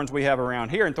type of thorns we have around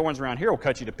here, and thorns around here will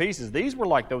cut you to pieces. These were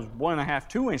like those 1.5,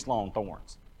 2-inch long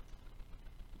thorns.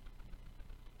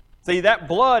 See, that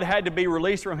blood had to be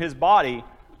released from his body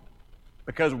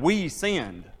because we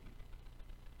sinned.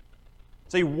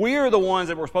 See, we're the ones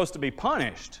that were supposed to be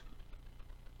punished.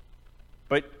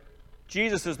 But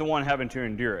Jesus is the one having to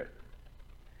endure it.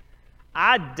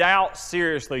 I doubt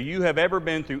seriously you have ever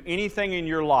been through anything in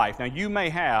your life, now you may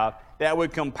have, that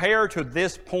would compare to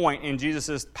this point in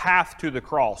Jesus' path to the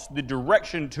cross, the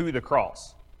direction to the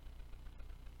cross.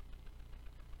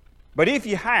 But if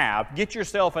you have, get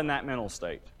yourself in that mental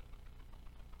state.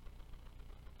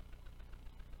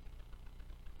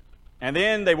 And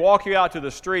then they walk you out to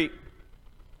the street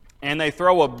and they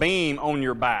throw a beam on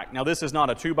your back. Now, this is not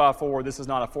a 2x4, this is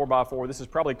not a 4x4, this is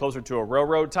probably closer to a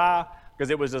railroad tie because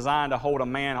it was designed to hold a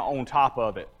man on top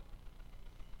of it.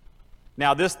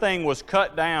 Now, this thing was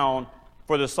cut down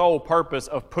for the sole purpose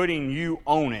of putting you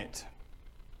on it.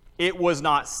 It was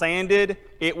not sanded,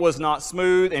 it was not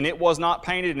smooth, and it was not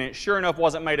painted, and it sure enough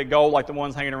wasn't made of gold like the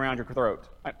ones hanging around your throat,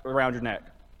 around your neck.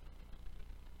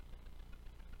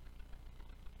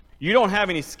 You don't have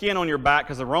any skin on your back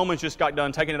because the Romans just got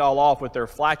done taking it all off with their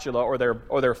flatula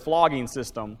or their flogging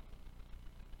system.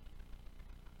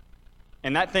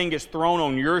 And that thing gets thrown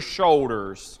on your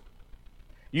shoulders.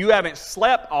 You haven't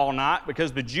slept all night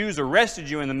because the Jews arrested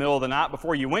you in the middle of the night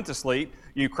before you went to sleep.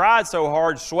 You cried so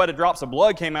hard, sweated drops of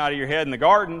blood came out of your head in the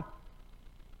garden.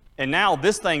 And now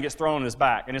this thing gets thrown on his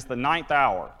back, and it's the 9th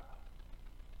hour.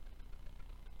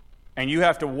 And you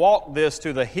have to walk this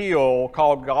to the hill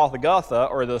called Golgotha,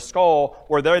 or the skull,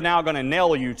 where they're now going to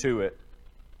nail you to it.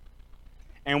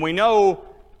 And we know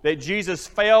that Jesus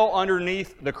fell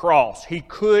underneath the cross. He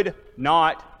could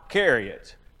not carry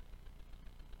it.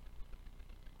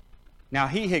 Now,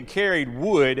 he had carried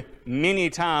wood many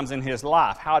times in his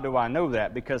life. How do I know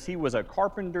that? Because he was a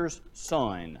carpenter's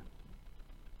son.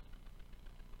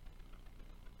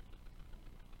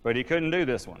 But he couldn't do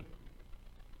this one.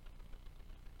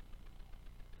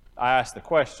 I asked the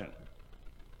question,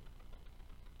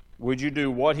 would you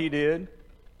do what he did,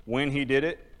 when he did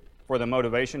it, for the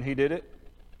motivation he did it?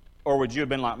 Or would you have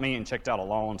been like me and checked out a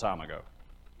long time ago?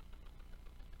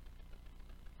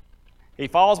 He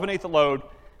falls beneath the load.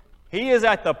 He is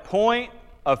at the point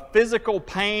of physical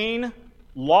pain,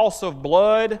 loss of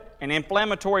blood, an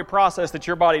inflammatory process that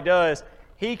your body does.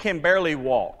 He can barely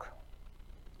walk.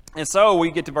 And so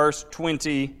we get to verse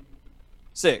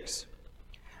 26.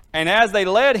 And as they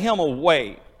led him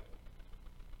away,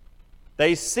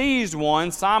 they seized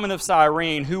one, Simon of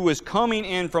Cyrene, who was coming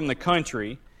in from the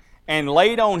country, and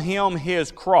laid on him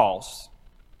his cross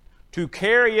to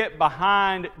carry it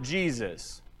behind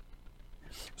Jesus.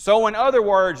 So in other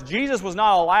words, Jesus was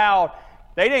not allowed,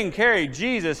 they didn't carry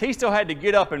Jesus. He still had to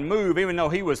get up and move, even though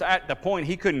he was at the point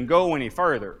he couldn't go any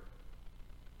further.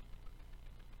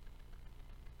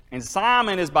 And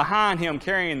Simon is behind him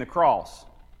carrying the cross.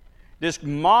 This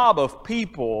mob of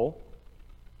people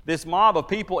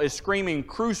is screaming,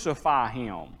 "Crucify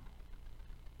him."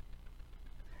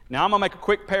 Now, I'm going to make a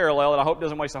quick parallel that I hope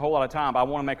doesn't waste a whole lot of time, but I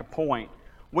want to make a point.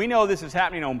 We know this is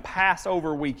happening on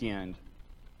Passover weekend.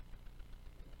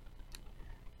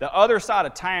 The other side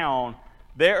of town,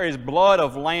 there is blood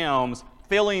of lambs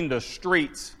filling the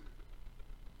streets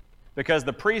because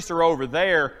the priests are over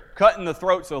there cutting the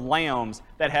throats of lambs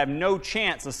that have no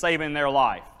chance of saving their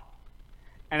life.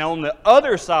 And on the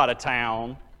other side of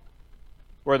town,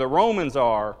 where the Romans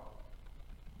are,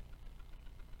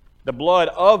 The blood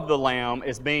of the Lamb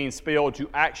is being spilled to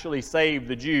actually save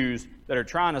the Jews that are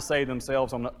trying to save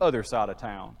themselves on the other side of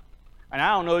town. And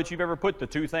I don't know that you've ever put the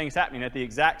two things happening at the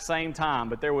exact same time,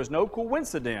 but there was no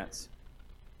coincidence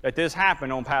that this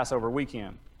happened on Passover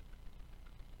weekend.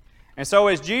 And so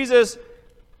as Jesus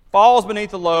falls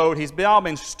beneath the load, he's now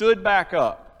been stood back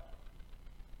up.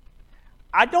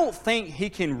 I don't think he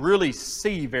can really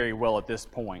see very well at this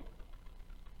point.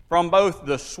 From both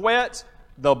the sweat,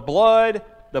 the blood,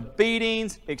 the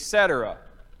beatings, etc.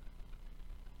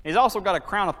 He's also got a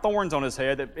crown of thorns on his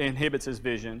head that inhibits his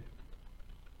vision.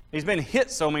 He's been hit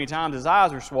so many times, his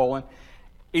eyes are swollen.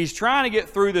 He's trying to get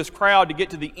through this crowd to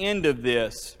get to the end of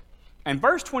this. And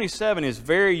verse 27 is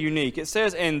very unique. It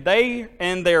says, And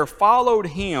there followed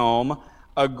him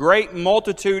a great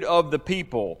multitude of the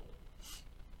people.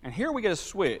 And here we get a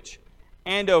switch.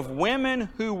 And of women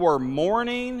who were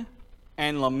mourning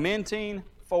and lamenting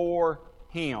for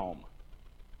him.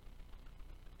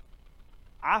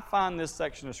 I find this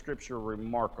section of Scripture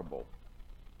remarkable.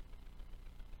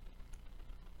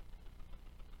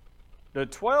 The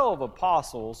 12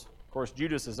 apostles, of course,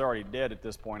 Judas is already dead at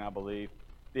this point, I believe.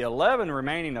 The 11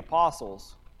 remaining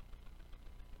apostles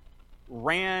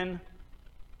ran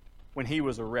when he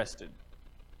was arrested.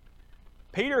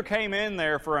 Peter came in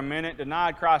there for a minute,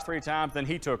 denied Christ 3 times, then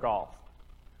he took off.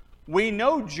 We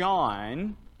know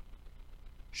John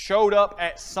showed up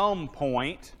at some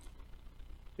point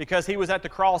because he was at the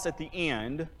cross at the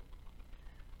end.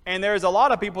 And there's a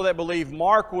lot of people that believe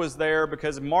Mark was there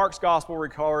because Mark's gospel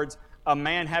records a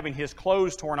man having his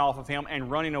clothes torn off of him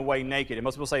and running away naked. And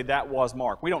most people say that was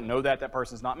Mark. We don't know that. That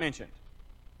person's not mentioned.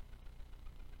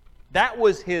 That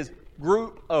was his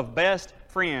group of best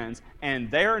friends, and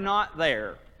they're not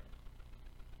there.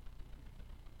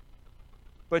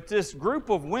 But this group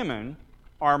of women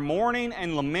are mourning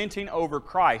and lamenting over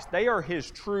Christ. They are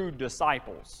his true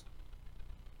disciples.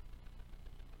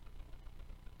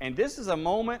 And this is a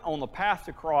moment on the path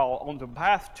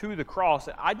to the cross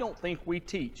that I don't think we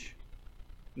teach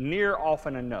near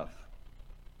often enough.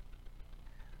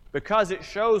 Because it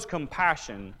shows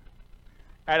compassion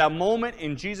at a moment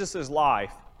in Jesus'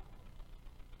 life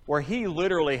where he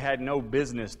literally had no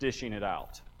business dishing it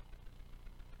out.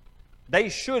 They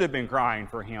should have been crying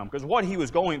for him because what he was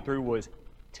going through was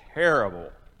terrible.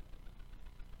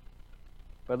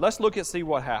 But let's look and see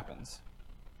what happens.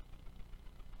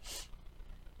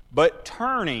 But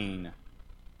turning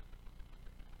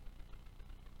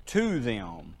to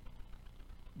them,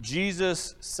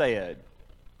 Jesus said,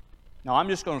 now I'm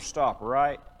just going to stop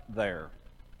right there.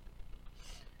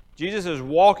 Jesus is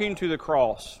walking to the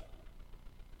cross.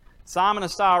 Simon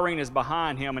of Cyrene is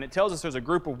behind him, and it tells us there's a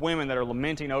group of women that are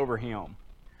lamenting over him.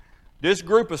 This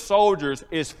group of soldiers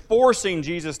is forcing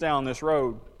Jesus down this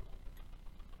road.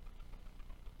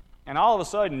 And all of a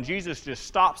sudden, Jesus just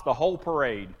stops the whole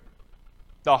parade,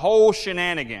 the whole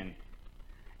shenanigan,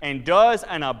 and does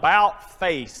an about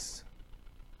face.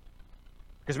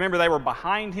 Because remember, they were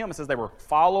behind him. It says they were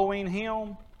following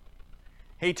him.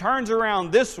 He turns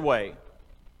around this way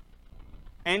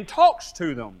and talks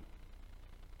to them.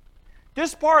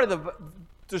 This part of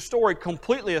the story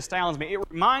completely astounds me. It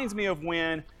reminds me of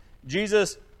when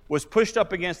Jesus was pushed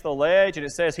up against the ledge, and it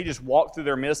says he just walked through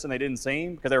their midst and they didn't see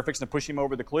him because they were fixing to push him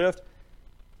over the cliff.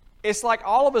 It's like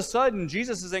all of a sudden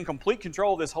Jesus is in complete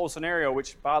control of this whole scenario,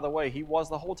 which, by the way, he was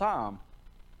the whole time.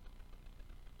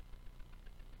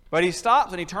 But he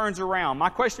stops and he turns around. My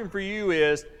question for you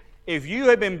is, if you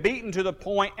had been beaten to the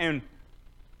point and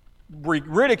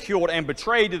ridiculed and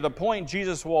betrayed to the point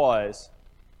Jesus was,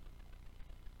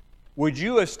 would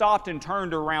you have stopped and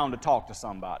turned around to talk to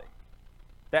somebody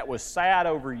that was sad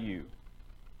over you?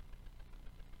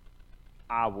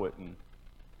 I wouldn't.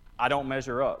 I don't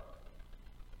measure up.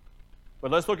 But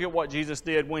let's look at what Jesus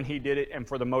did when he did it and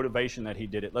for the motivation that he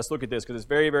did it. Let's look at this because it's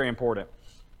very, very important.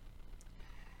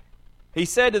 He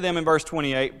said to them in verse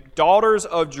 28, Daughters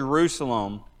of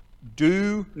Jerusalem,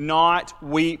 do not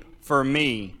weep for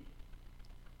me,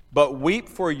 but weep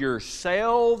for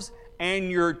yourselves and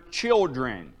your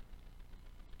children.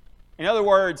 In other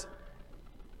words,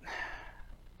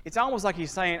 it's almost like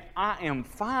he's saying, I am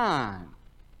fine.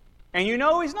 And you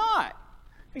know he's not.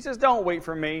 He says, don't weep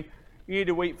for me. You need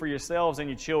to weep for yourselves and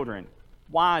your children.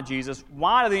 Why, Jesus?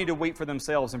 Why do they need to weep for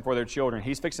themselves and for their children?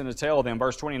 He's fixing to tell them,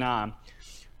 verse 29,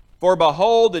 For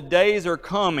behold, the days are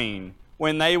coming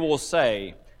when they will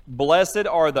say, Blessed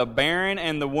are the barren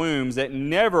and the wombs that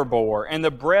never bore, and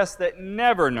the breasts that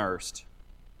never nursed.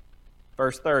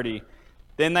 Verse 30,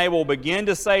 Then they will begin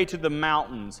to say to the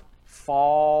mountains,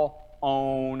 Fall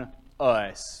on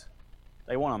us.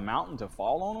 They want a mountain to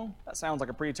fall on them? That sounds like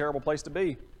a pretty terrible place to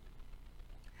be.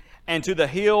 and to the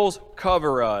hills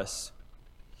cover us.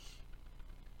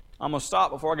 I'm going to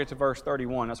stop before I get to verse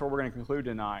 31. That's where we're going to conclude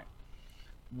tonight.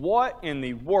 What in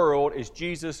the world is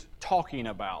Jesus talking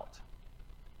about?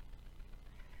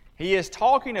 He is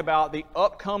talking about the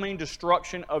upcoming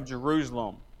destruction of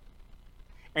Jerusalem.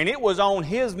 And it was on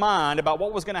his mind about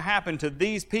what was going to happen to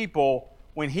these people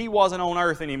when he wasn't on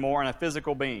earth anymore and a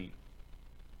physical being.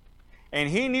 And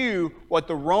he knew what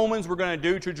the Romans were going to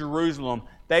do to Jerusalem.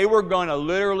 They were going to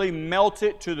literally melt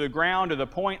it to the ground to the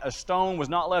point a stone was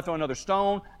not left on another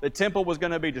stone. The temple was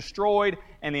going to be destroyed,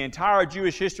 and the entire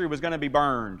Jewish history was going to be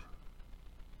burned.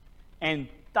 And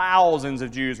thousands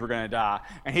of Jews were going to die.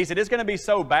 And he said, it's going to be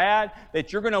so bad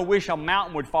that you're going to wish a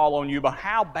mountain would fall on you about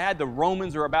how bad the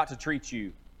Romans are about to treat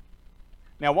you.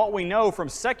 Now, what we know from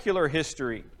secular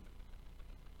history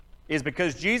is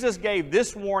because Jesus gave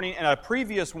this warning and a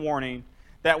previous warning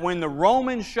that when the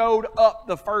Romans showed up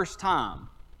the first time,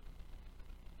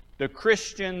 the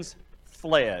Christians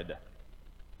fled.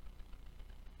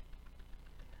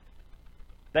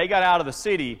 They got out of the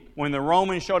city. When the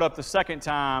Romans showed up the second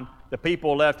time, the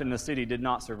people left and the city did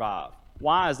not survive.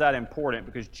 Why is that important?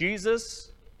 Because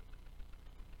Jesus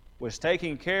was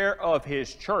taking care of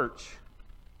His church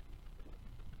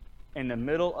in the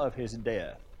middle of His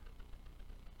death.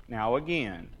 Now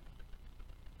again,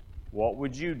 what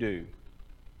would you do?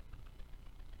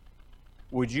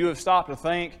 Would you have stopped to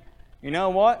think, you know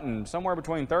what, in somewhere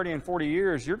between 30 and 40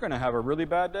 years, you're going to have a really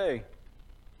bad day.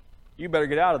 You better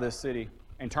get out of this city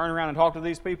and turn around and talk to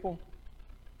these people?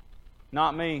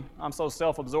 Not me. I'm so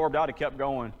self-absorbed, I'd have kept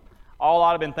going. All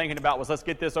I'd have been thinking about was, let's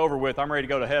get this over with. I'm ready to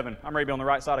go to heaven. I'm ready to be on the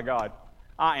right side of God.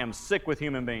 I am sick with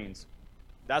human beings.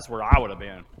 That's where I would have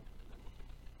been.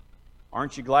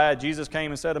 Aren't you glad Jesus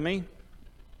came instead of me?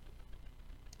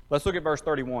 Let's look at verse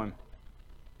 31.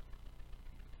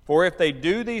 For if they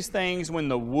do these things when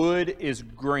the wood is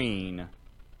green,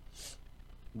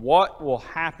 what will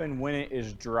happen when it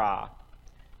is dry?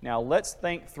 Now let's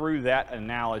think through that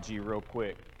analogy real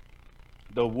quick.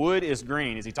 The wood is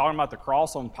green. Is he talking about the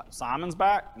cross on Simon's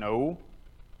back? No.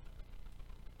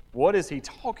 What is he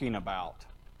talking about?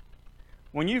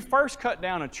 When you first cut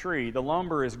down a tree, the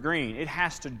lumber is green. It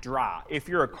has to dry. If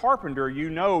you're a carpenter, you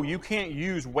know you can't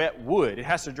use wet wood. It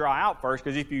has to dry out first,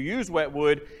 because if you use wet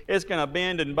wood, it's going to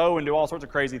bend and bow and do all sorts of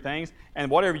crazy things,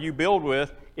 and whatever you build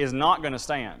with is not going to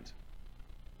stand.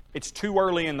 It's too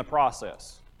early in the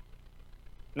process.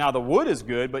 Now, the wood is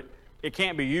good, but it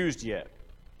can't be used yet.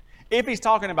 If he's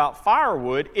talking about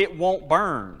firewood, it won't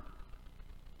burn.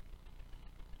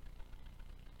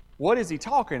 What is he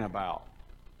talking about?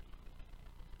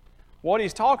 What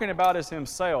he's talking about is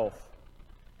himself.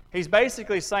 He's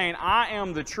basically saying, I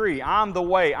am the tree, I'm the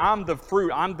way, I'm the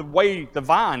fruit, I'm the way, the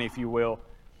vine, if you will.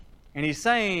 And he's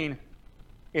saying,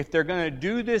 if they're going to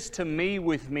do this to me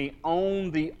with me on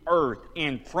the earth,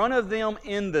 in front of them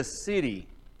in the city,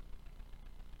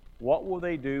 what will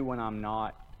they do when I'm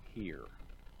not here?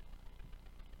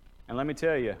 And let me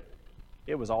tell you,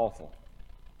 it was awful.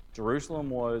 Jerusalem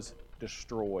was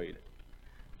destroyed.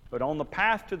 But on the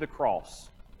path to the cross,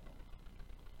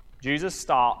 Jesus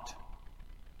stopped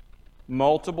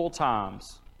multiple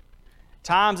times.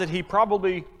 Times that he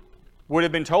probably would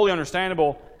have been totally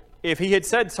understandable if he had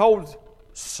told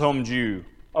some Jew,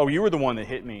 oh, you were the one that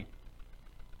hit me.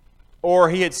 Or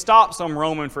he had stopped some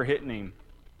Roman for hitting him.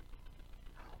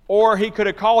 Or he could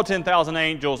have called 10,000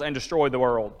 angels and destroyed the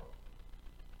world.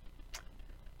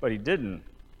 But he didn't.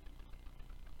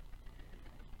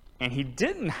 And he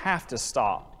didn't have to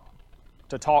stop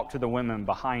to talk to the women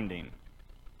behind him.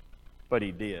 But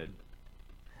he did.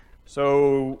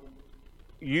 So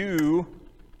you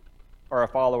are a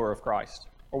follower of Christ,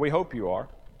 or we hope you are.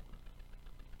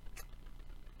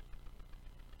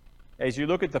 As you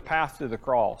look at the path to the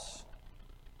cross,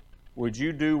 would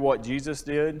you do what Jesus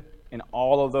did in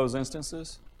all of those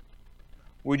instances?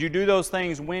 Would you do those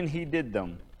things when he did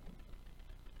them?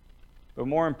 But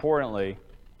more importantly,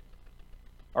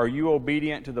 are you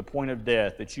obedient to the point of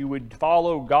death, that you would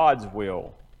follow God's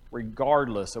will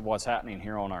regardless of what's happening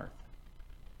here on earth?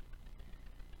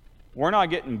 We're not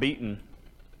getting beaten.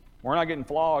 We're not getting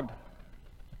flogged.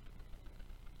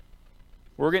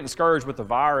 We're getting scourged with the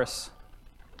virus.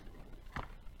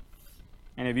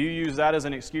 And if you use that as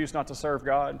an excuse not to serve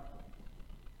God,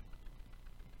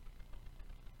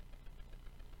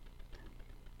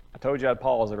 I told you I'd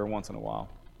pause every once in a while.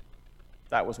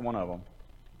 That was one of them.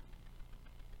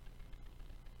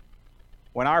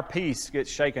 When our peace gets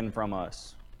shaken from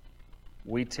us,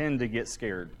 we tend to get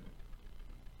scared.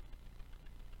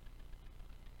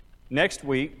 Next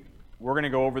week, we're going to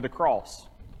go over the cross,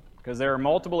 because there are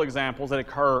multiple examples that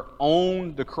occur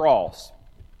on the cross.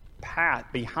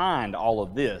 behind all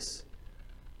of this?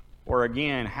 Or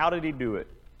again, how did he do it?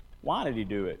 Why did he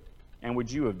do it? And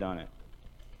would you have done it?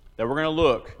 That we're going to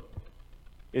look.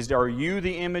 Are you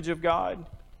the image of God?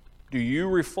 Do you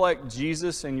reflect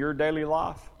Jesus in your daily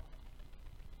life?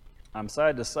 I'm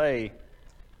sad to say,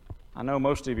 I know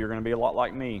most of you are going to be a lot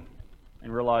like me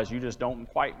and realize you just don't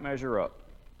quite measure up.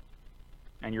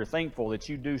 And you're thankful that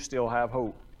you do still have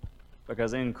hope.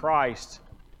 Because in Christ,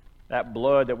 that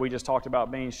blood that we just talked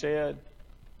about being shed,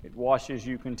 it washes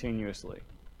you continuously.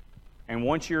 And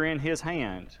once you're in His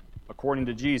hand, according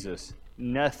to Jesus,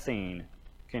 nothing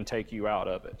can take you out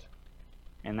of it.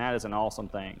 And that is an awesome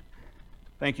thing.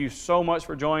 Thank you so much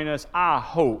for joining us. I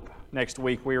hope next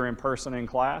week we are in person in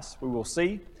class. We will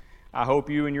see. I hope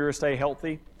you and yours stay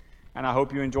healthy. And I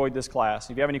hope you enjoyed this class.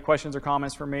 If you have any questions or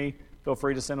comments for me, feel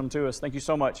free to send them to us. Thank you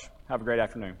so much. Have a great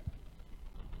afternoon.